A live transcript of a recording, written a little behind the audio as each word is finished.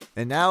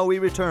And now we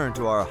return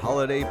to our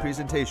holiday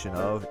presentation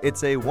of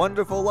It's a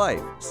Wonderful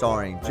Life,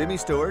 starring Jimmy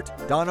Stewart,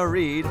 Donna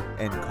Reed,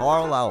 and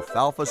Carl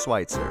Alfalfa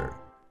Schweitzer.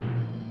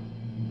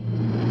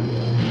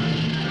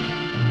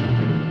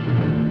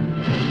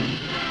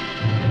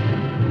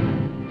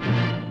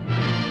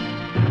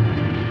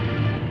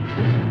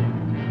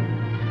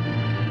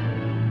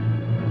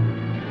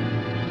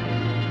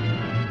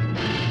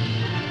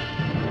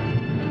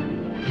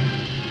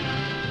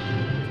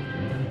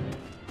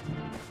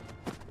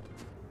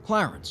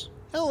 Clarence.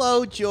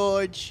 Hello,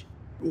 George.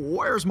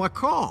 Where's my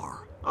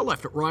car? I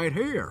left it right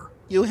here.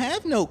 You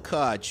have no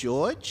car,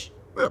 George.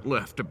 It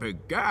left a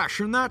big gash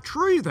in that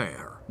tree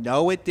there.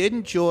 No, it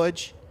didn't,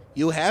 George.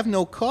 You have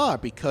no car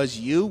because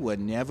you were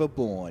never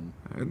born.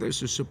 And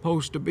this is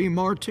supposed to be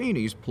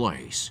Martini's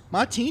place.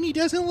 Martini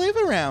doesn't live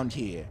around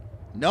here.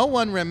 No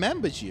one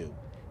remembers you.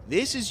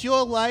 This is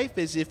your life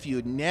as if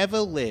you never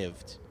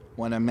lived.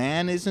 When a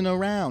man isn't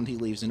around, he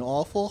leaves an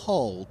awful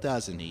hole,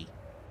 doesn't he?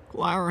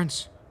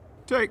 Clarence,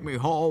 take me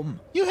home.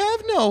 You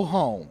have no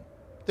home.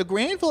 The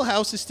Granville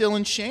house is still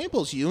in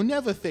shambles. You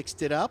never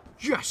fixed it up.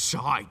 Yes,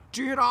 I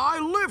did. I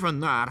live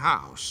in that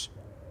house.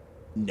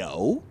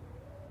 No.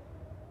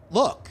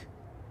 Look,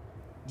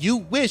 you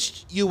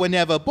wished you were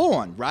never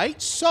born,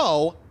 right?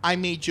 So I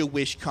made your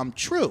wish come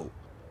true.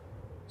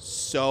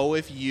 So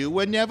if you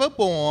were never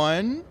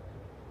born,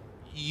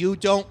 you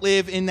don't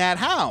live in that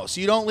house.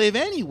 You don't live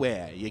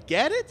anywhere. You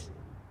get it?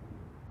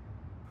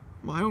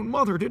 My own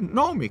mother didn't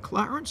know me,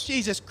 Clarence.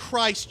 Jesus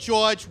Christ,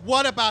 George,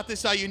 what about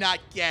this are you not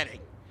getting?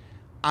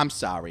 I'm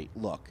sorry.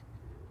 Look,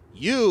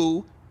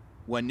 you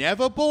were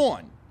never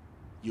born.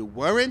 You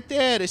weren't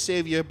there to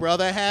save your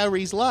brother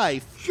Harry's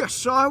life.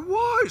 Yes, I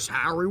was.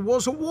 Harry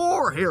was a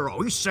war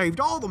hero. He saved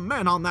all the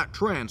men on that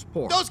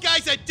transport. Those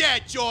guys are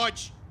dead,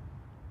 George.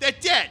 They're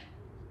dead.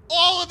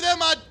 All of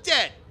them are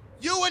dead.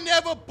 You were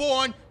never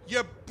born.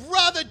 Your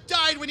brother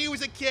died when he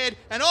was a kid,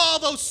 and all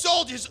those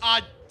soldiers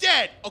are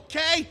dead,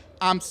 okay?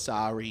 I'm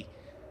sorry.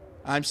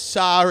 I'm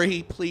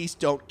sorry. Please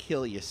don't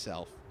kill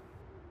yourself.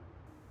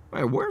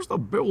 Hey, where's the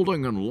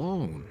building and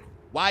loan?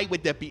 Why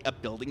would there be a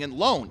building and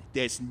loan?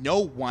 There's no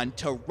one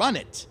to run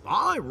it.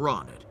 I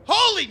run it.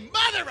 Holy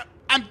mother!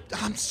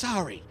 I'm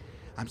sorry.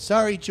 I'm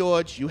sorry,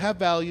 George. You have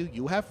value.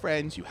 You have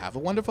friends. You have a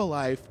wonderful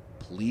life.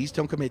 Please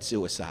don't commit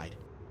suicide.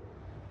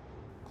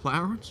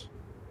 Clarence?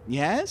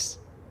 Yes?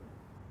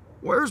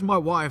 Where's my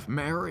wife,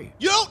 Mary?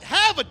 You don't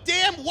have a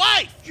damn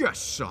wife!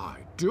 Yes, I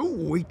do.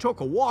 We took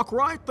a walk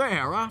right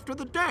there after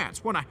the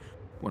dance when I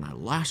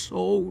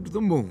lassoed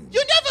the moon.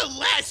 You never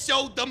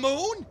lassoed the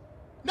moon!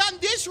 Not in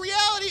this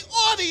reality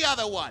or the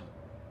other one!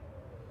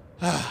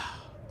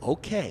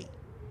 Okay.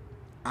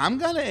 I'm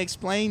gonna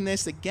explain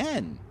this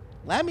again.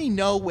 Let me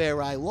know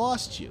where I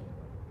lost you.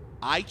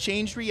 I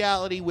changed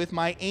reality with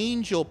my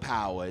angel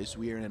powers.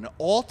 We are in an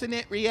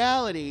alternate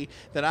reality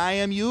that I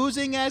am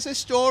using as a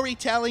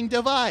storytelling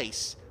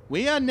device.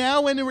 We are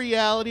now in a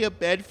reality of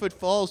Bedford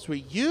Falls where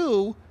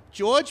you,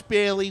 George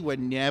Bailey, were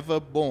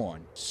never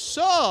born.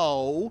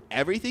 So,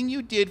 everything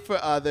you did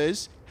for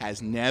others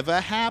has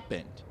never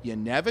happened. You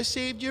never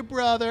saved your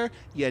brother.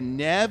 You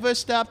never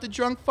stopped the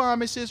drunk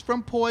pharmacist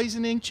from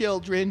poisoning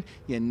children.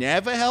 You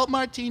never helped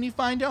Martini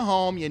find a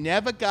home. You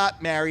never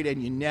got married,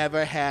 and you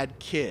never had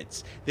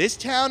kids. This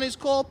town is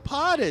called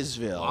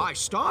Pottersville. I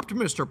stopped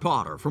Mr.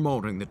 Potter from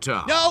owning the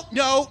town.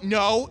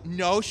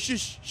 No.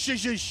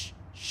 Shush.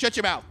 Shut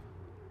your mouth.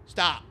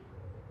 Stop.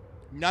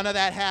 None of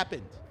that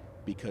happened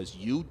because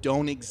you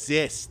don't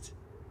exist.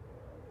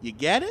 You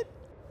get it?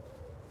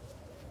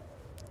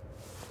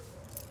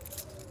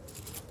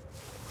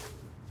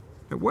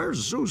 Hey,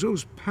 where's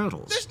Zuzu's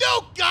pedals? There's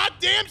no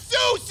goddamn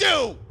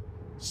Zuzu!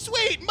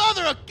 Sweet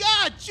mother of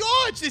God,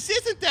 George, this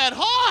isn't that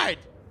hard!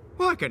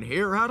 I can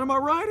hear out of my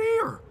right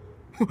ear.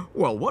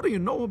 Well, what do you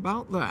know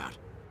about that?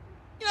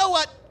 You know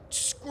what?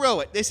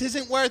 Screw it. This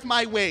isn't worth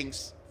my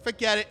wings.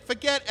 Forget it.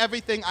 Forget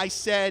everything I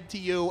said to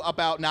you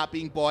about not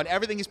being born.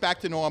 Everything is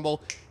back to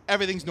normal.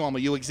 Everything's normal.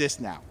 You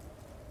exist now.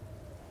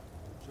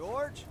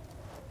 George?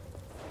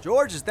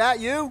 George, is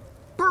that you?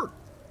 Bert,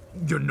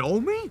 you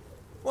know me?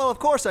 Well, of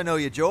course I know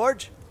you,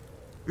 George.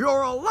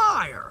 You're a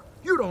liar.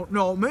 You don't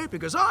know me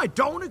because I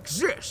don't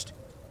exist.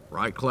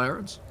 Right,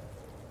 Clarence?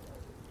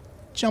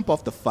 Jump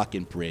off the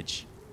fucking bridge.